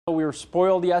We were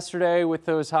spoiled yesterday with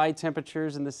those high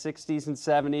temperatures in the 60s and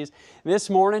 70s. This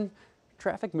morning,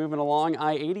 traffic moving along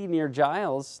I-80 near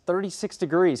Giles, 36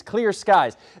 degrees, clear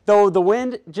skies. Though the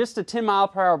wind, just a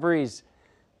 10-mile-per-hour breeze,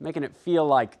 making it feel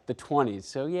like the 20s.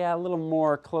 So yeah, a little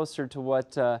more closer to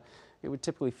what it would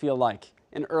typically feel like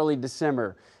in early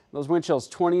December. Those wind chills,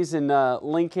 20s in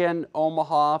Lincoln,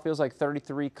 Omaha, feels like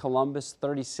 33, Columbus,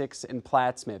 36 in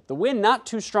Plattsmouth. The wind not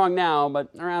too strong now, but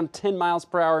around 10 miles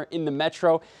per hour in the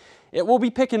metro. It will be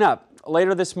picking up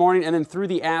later this morning and then through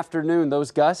the afternoon.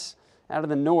 Those gusts out of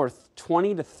the north,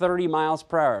 20 to 30 miles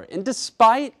per hour. And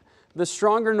despite the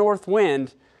stronger north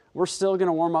wind, we're still going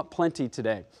to warm up plenty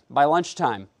today. By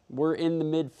lunchtime, we're in the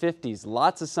mid-50s.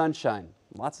 Lots of sunshine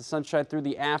through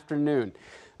the afternoon.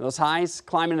 Those highs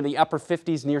climb into the upper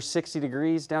 50s near 60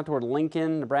 degrees down toward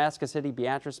Lincoln, Nebraska City,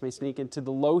 Beatrice may sneak into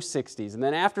the low 60s. And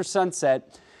then after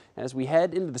sunset, as we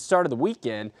head into the start of the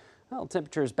weekend, well,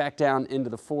 temperatures back down into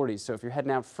the 40s. So if you're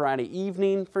heading out Friday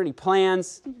evening for any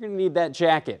plans, you're going to need that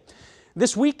jacket.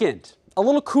 This weekend, a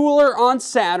little cooler on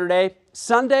Saturday.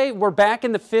 Sunday, we're back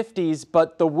in the 50s,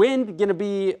 but the wind going to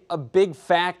be a big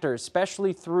factor,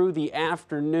 especially through the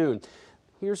afternoon.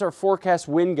 Here's our forecast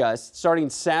wind gusts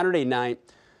starting Saturday night.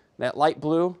 That light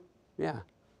blue, yeah,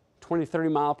 20 to 30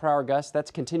 mile per hour gust.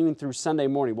 That's continuing through Sunday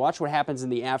morning. Watch what happens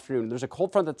in the afternoon. There's a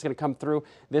cold front that's going to come through.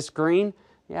 This green,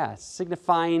 yeah,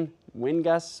 signifying wind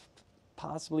gusts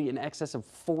possibly in excess of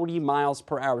 40 miles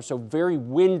per hour. So very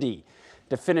windy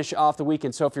to finish off the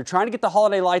weekend. So if you're trying to get the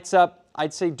holiday lights up,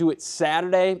 I'd say do it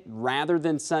Saturday rather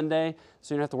than Sunday,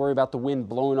 so you don't have to worry about the wind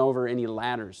blowing over any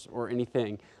ladders or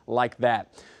anything like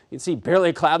that. You can see barely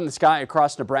a cloud in the sky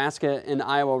across Nebraska and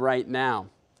Iowa right now.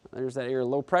 There's that area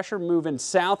low pressure moving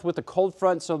south with the cold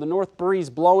front, so the north breeze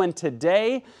blowing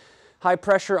today. High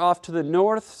pressure off to the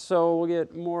north, so we'll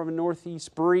get more of a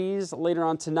northeast breeze later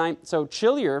on tonight. So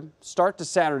chillier start to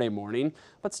Saturday morning,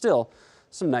 but still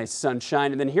some nice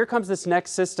sunshine. And then here comes this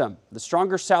next system. The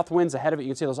stronger south winds ahead of it. You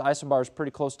can see those isobars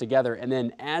pretty close together. And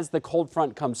then as the cold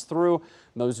front comes through,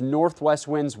 those northwest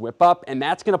winds whip up, and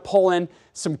that's going to pull in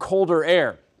some colder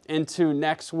air into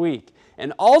next week.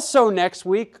 And also next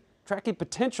week, tracking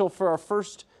potential for our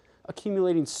first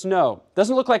accumulating snow.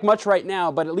 Doesn't look like much right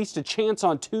now, but at least a chance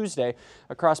on Tuesday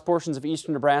across portions of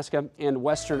eastern Nebraska and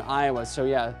western Iowa. So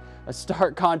yeah, a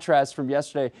stark contrast from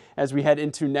yesterday as we head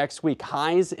into next week.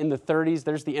 Highs in the 30s.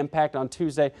 There's the impact on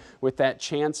Tuesday with that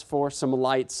chance for some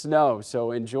light snow.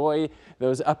 So enjoy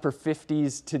those upper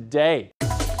 50s today.